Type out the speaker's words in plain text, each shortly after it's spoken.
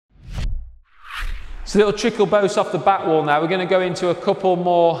So little trickle boast off the back wall now. We're going to go into a couple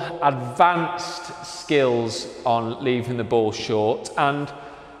more advanced skills on leaving the ball short. And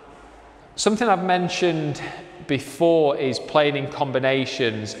something I've mentioned before is playing in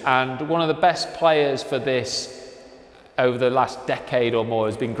combinations. And one of the best players for this over the last decade or more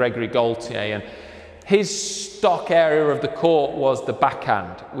has been Gregory Gaultier. And his stock area of the court was the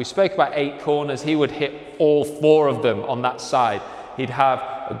backhand. We spoke about 8 corners. He would hit all 4 of them on that side. He'd have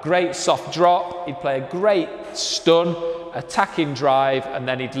a great soft drop, he'd play a great stun, attacking drive, and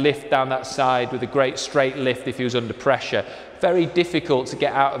then he'd lift down that side with a great straight lift if he was under pressure. Very difficult to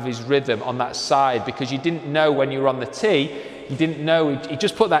get out of his rhythm on that side because you didn't know when you were on the tee, you didn't know, he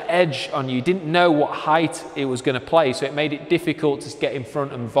just put that edge on you, you didn't know what height it was going to play, so it made it difficult to get in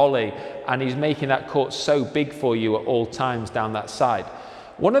front and volley, and he's making that court so big for you at all times down that side.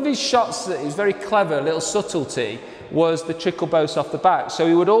 One of his shots that is very clever, a little subtlety, was the trickle boast off the back. So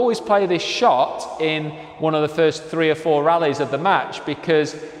he would always play this shot in one of the first 3 or 4 rallies of the match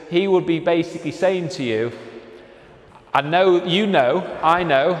because he would be basically saying to you, I know, I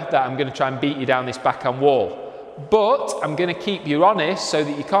know that I'm going to try and beat you down this backhand wall, but I'm going to keep you honest so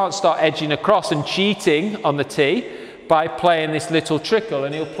that you can't start edging across and cheating on the tee by playing this little trickle.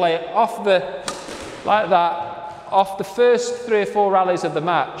 And he'll play it off like that, off the first 3 or 4 rallies of the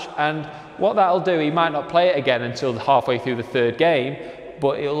match. And what that'll do, he might not play it again until halfway through the 3rd game,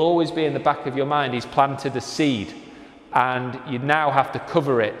 but it'll always be in the back of your mind. He's planted a seed, and you now have to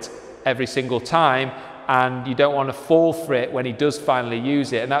cover it every single time, and you don't want to fall for it when he does finally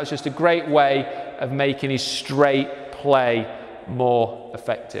use it. And that was just a great way of making his straight play more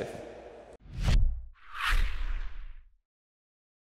effective.